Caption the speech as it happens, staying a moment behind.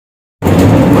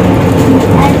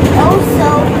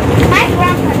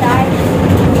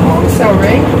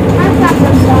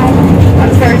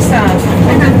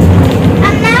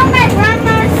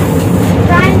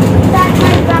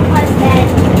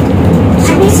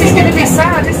going to be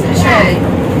sad, isn't she?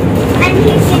 And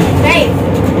he's in the grave.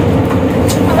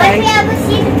 When we ever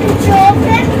see the picture of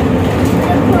him,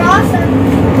 the cross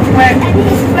and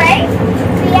his grave,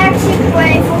 we actually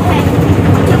pray for him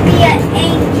to be an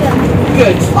angel.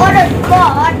 Good. Or a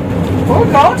God. Oh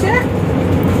God, yeah.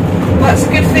 That's a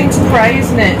good thing to pray,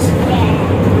 isn't it? Yeah.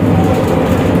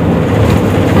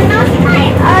 When I was in my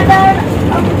other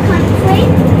country,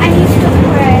 I used to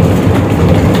pray.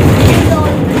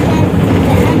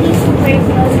 And I used to pray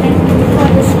for those things for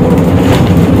the school.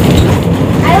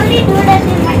 I only do that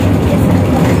in my different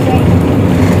country.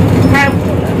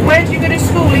 Where do you go to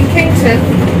school? In Kingston?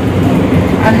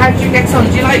 And how do you get on?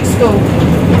 Do you like school?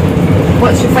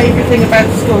 What's your favourite thing about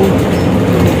school?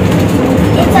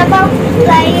 It's about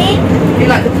playing. You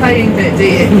like the playing bit, do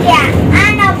you? Yeah,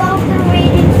 and about the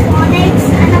reading phonics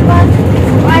and about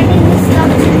writing the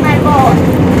stuff in my board.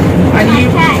 And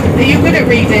are you good at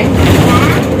reading?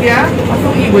 Yeah. Yeah? I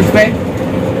thought you would be.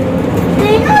 Do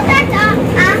you know that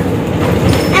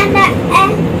and the N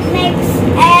makes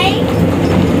A?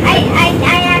 I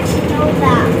actually know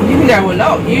that. You know a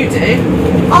lot, you do.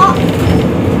 Oh,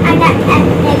 and the N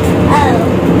makes O.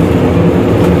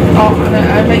 Oh, and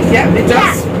it makes, yeah, it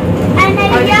does. Yeah. And then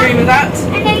I agree with that.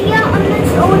 And then on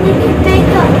its own it can make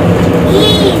a E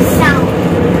sound.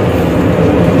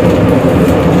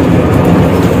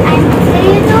 And do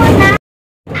you know that?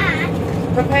 And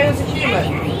Popeo's a human.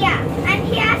 yeah, and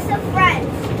he has a friend.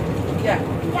 Yeah.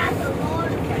 He has a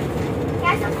lot of friends. He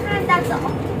has a friend that's an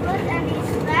octopus and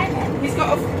he's red. He's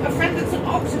got a friend that's an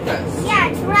octopus. Yeah,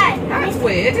 it's red. That's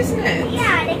weird, isn't it?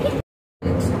 Yeah, they can.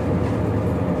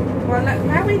 Well,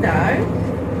 now we know.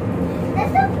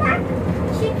 There's a black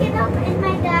chicken up in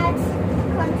my dad's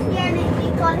country and we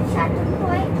call it Chatham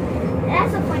Boy.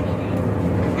 That's a funny name.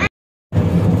 And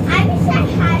I wish I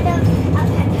had a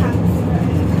pet hamster.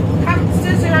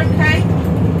 Hamsters are okay?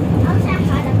 I wish I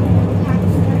had a pet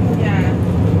hamster. Yeah.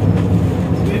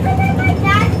 Because at my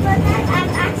dad's brother, I'm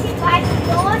actually buying a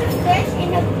lot of fish in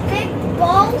a big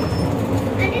bowl.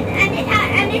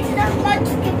 And it's the mud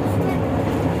skips with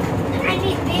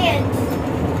tiny beards.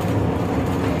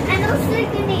 And also you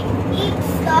can eat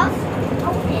stuff.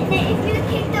 And if you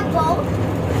kick the bowl,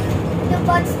 the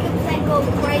mud skips and go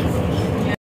crazy.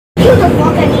 Yeah. Kill the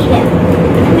frog and eat it.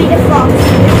 I mean the frogs.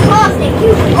 Because they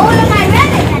kill all of my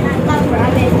rabbits and I love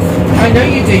rabbits. I know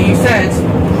you do, you said.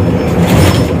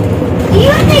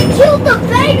 Even they killed the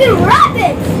baby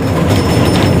rabbits!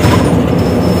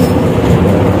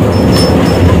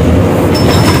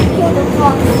 Kill the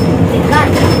fox. They got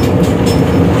it.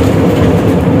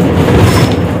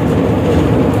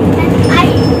 And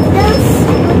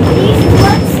these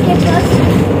mud skippers,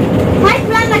 my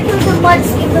grandma killed the mud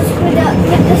skippers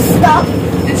with the stuff.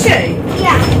 Did she?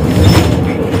 Yeah.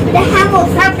 The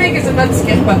hammers. How big is a mud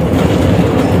skipper?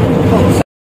 Oh,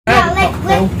 Yeah,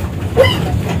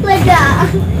 like that.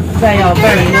 They are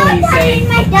very noisy. In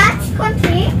my dad's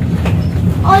country,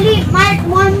 only my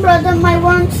one brother, my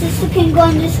one sister can go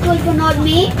in the school, but not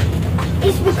me.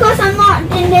 It's because I'm not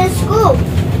in their school.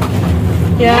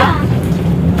 Yeah?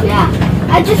 Yeah.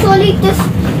 I just only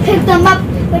pick them up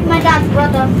with my dad's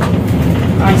brother.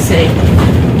 I see.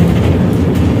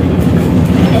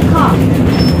 The car.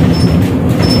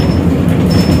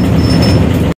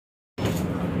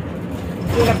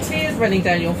 You'll have tears running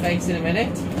down your face in a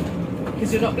minute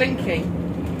because you're not blinking.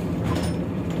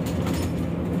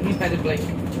 You better blink.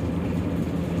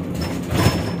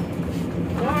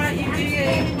 Alright, you do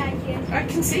you. I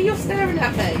can see you're staring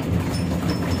at me.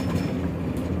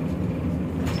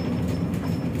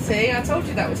 See, I told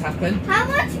you that would happen. How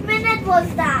much minute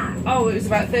was that? Oh, it was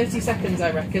about 30 seconds,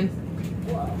 I reckon.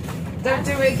 Whoa. Don't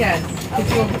do it again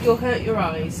because Okay. you'll hurt your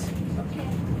eyes. Okay.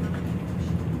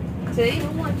 See?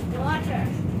 Too much water.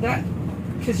 That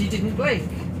because you didn't blink.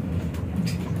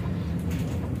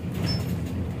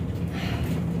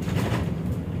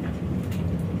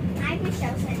 I wish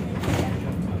I was a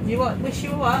ninja. You what? Wish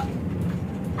you were what?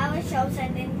 I wish I was a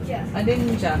ninja. A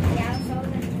ninja. Yeah, I wish I was a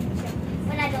ninja.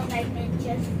 But I don't like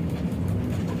ninjas.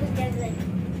 Because they're like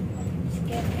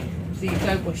scary. So you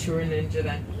don't wish you were a ninja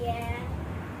then? Yeah.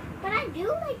 But I do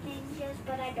like ninjas,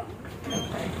 but I don't.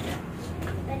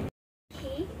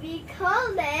 Okay, we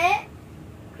call it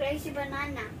Crazy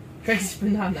Banana. Crazy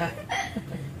banana.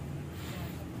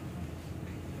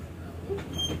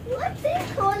 What do you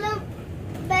call a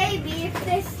baby if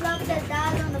they slap the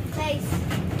dad on the face?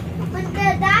 When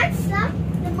the dad slapped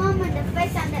the mom on the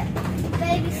face and the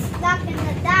baby slapped in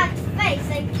the dad's face,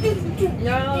 like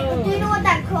No. do you know what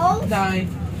that calls? No.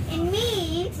 It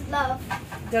means love.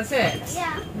 Does it?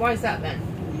 Yeah. Why is that then?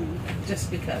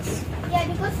 Just because. Yeah,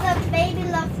 because the baby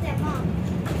loves their mom.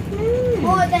 Mm.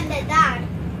 More than their dad.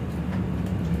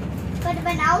 But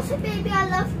when I was a baby, I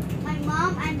loved my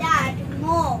mom and dad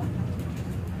more.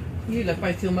 You love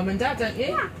both your mum and dad, don't you?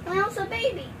 Yeah, when I was a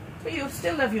baby. But you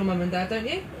still love your mum and dad, don't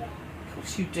you? Yeah. Of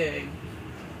course you do.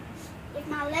 If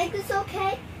my leg is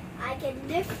okay, I can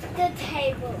lift the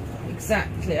table.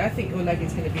 Exactly. I think your leg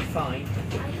is going to be fine.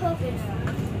 I hope it's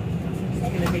fine. It's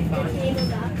going to be fine. The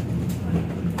table up.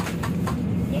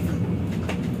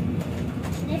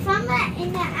 If I'm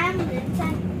in the ambulance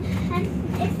and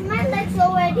if my leg's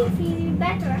already feeling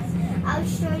better, I'll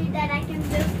show you that I can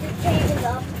lift the table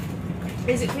up.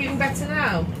 Is it feeling better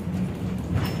now?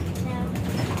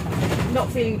 No. Not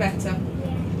feeling better?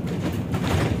 Yeah.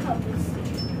 Because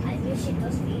I wish it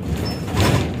was feeling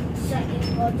better. So I can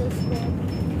go to school.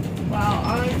 Well,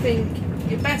 I think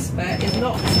your best bet is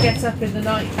not to get up in the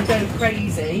night and go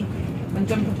crazy and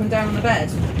jump up and down on the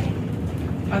bed.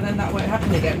 And then that won't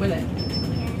happen again, will it?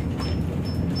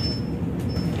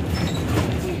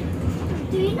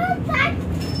 Do you know that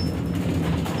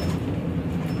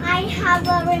I have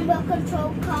a remote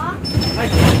control car? I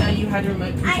didn't know you had a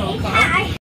remote control car.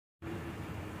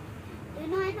 You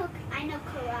know, I know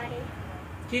karate.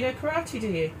 Do you know karate, do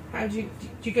you?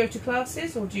 Do you go to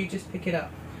classes or do you just pick it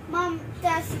up? Mom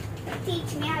does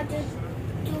teach me how to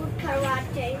do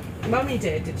karate. Mummy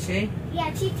did she?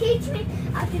 Yeah, she teach me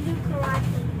how to do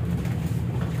karate.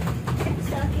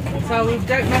 So we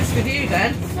don't mess with you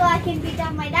then? So I can beat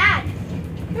up my dad.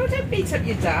 No, don't beat up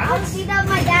your dad. I'll beat up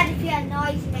my dad if he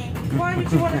annoys me. Why would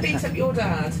you want to beat up your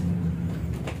dad?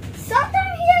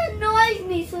 Sometimes he annoys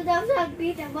me, so that's why I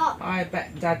beat him up. I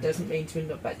bet Dad doesn't mean to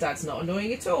annoy, but Dad's not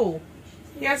annoying at all.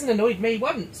 He hasn't annoyed me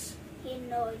once. He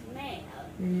annoys me.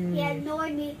 Mm. He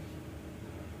annoyed me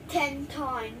 10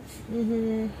 times.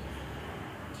 10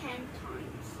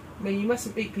 times. Well, you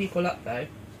mustn't beat people up though.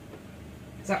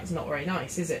 'Cause that's not very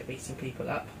nice, is it, beating people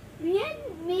up? Me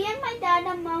and my dad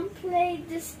and mom play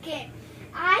this game.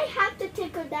 I have to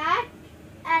tickle dad,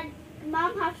 and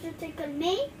mom has to tickle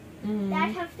me.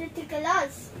 Dad has to tickle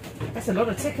us. That's a lot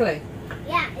of tickling.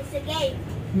 Yeah, it's a game.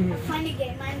 A funny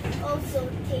game, and also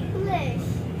ticklish.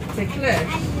 Ticklish?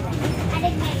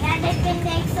 And if it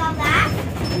makes all that,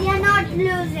 we are not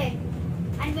losing.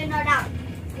 And we're not out.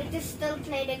 We just still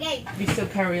play the game. You still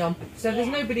carry on. So there's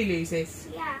nobody loses.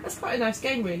 Yeah. That's quite a nice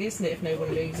game really, isn't it, if no one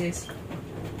loses?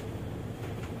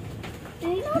 Do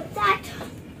you know that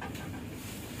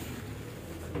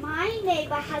my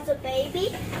neighbor has a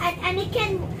baby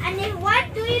and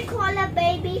what do you call a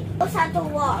baby who knows how to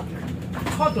walk?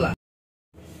 Toddler.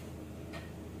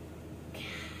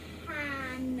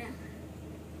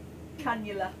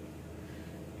 Cannula.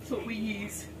 It's what we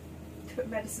use to put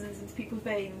medicines into people's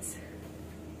veins.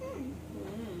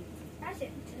 That's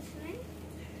interesting.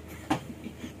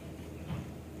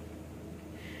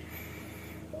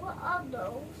 What are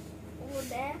those over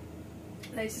there?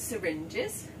 Those are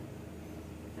syringes.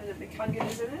 And then the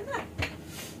cannulas are in there.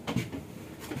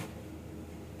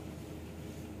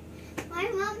 My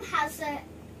mom has a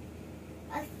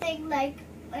thing like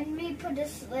when we put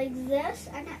this like this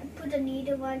and I put a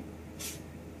needle on.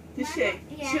 Does she? Yeah,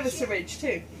 She has a syringe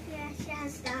too. Yeah, she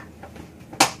has that.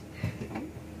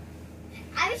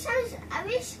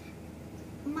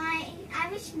 I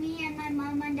wish me and my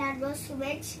mom and dad were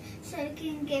rich so we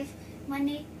can give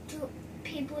money to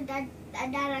people that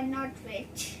are not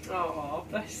rich. Oh,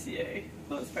 bless you.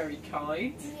 That's very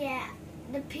kind. Yeah,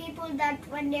 the people that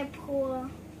when they're poor.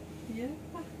 Yeah.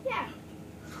 Yeah.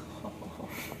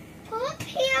 Pull up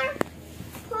here.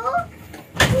 Pull.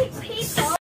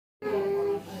 People.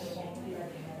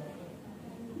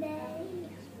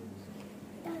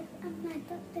 My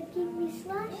doctor gave me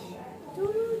slush to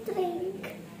drink.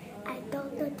 I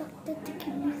told the doctor to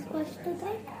give me slush to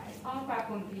drink.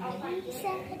 He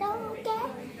said okay,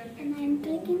 and I'm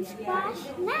drinking squash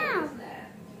now.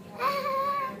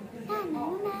 Na na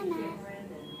na na.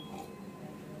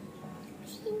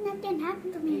 See, nothing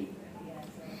happened to me.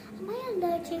 Am I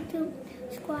allergic to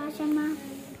squash, Emma?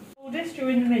 Oldest, you're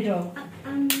in the middle.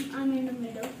 I'm in the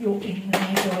middle. You're in the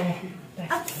middle.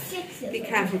 Up 6. Be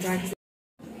careful, Dad.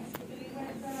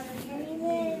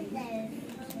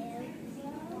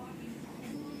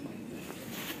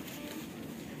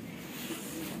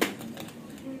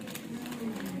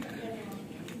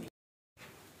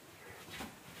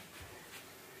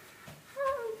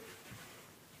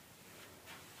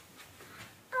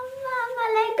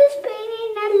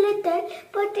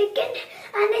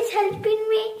 And it's helping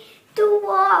me to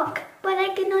walk, but I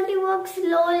can only walk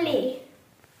slowly.